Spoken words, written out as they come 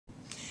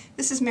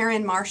This is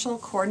Marion Marshall,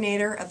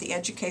 coordinator of the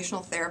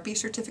Educational Therapy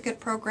Certificate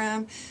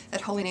Program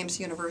at Holy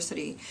Names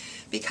University.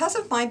 Because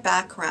of my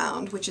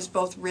background, which is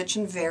both rich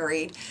and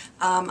varied,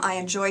 I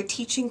enjoy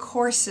teaching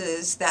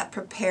courses that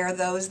prepare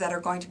those that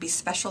are going to be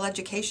special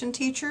education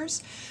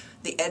teachers,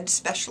 the ed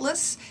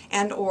specialists,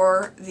 and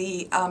or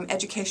the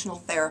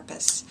educational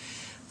therapists.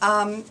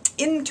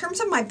 In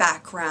terms of my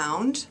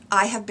background,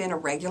 I have been a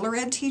regular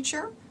ed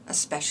teacher, a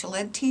special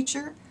ed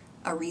teacher,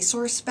 a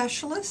resource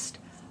specialist,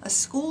 a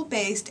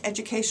school-based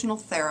educational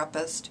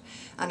therapist,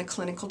 and a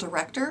clinical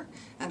director,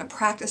 and a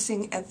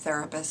practicing ed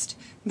therapist,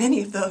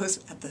 many of those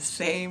at the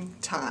same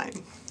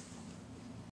time.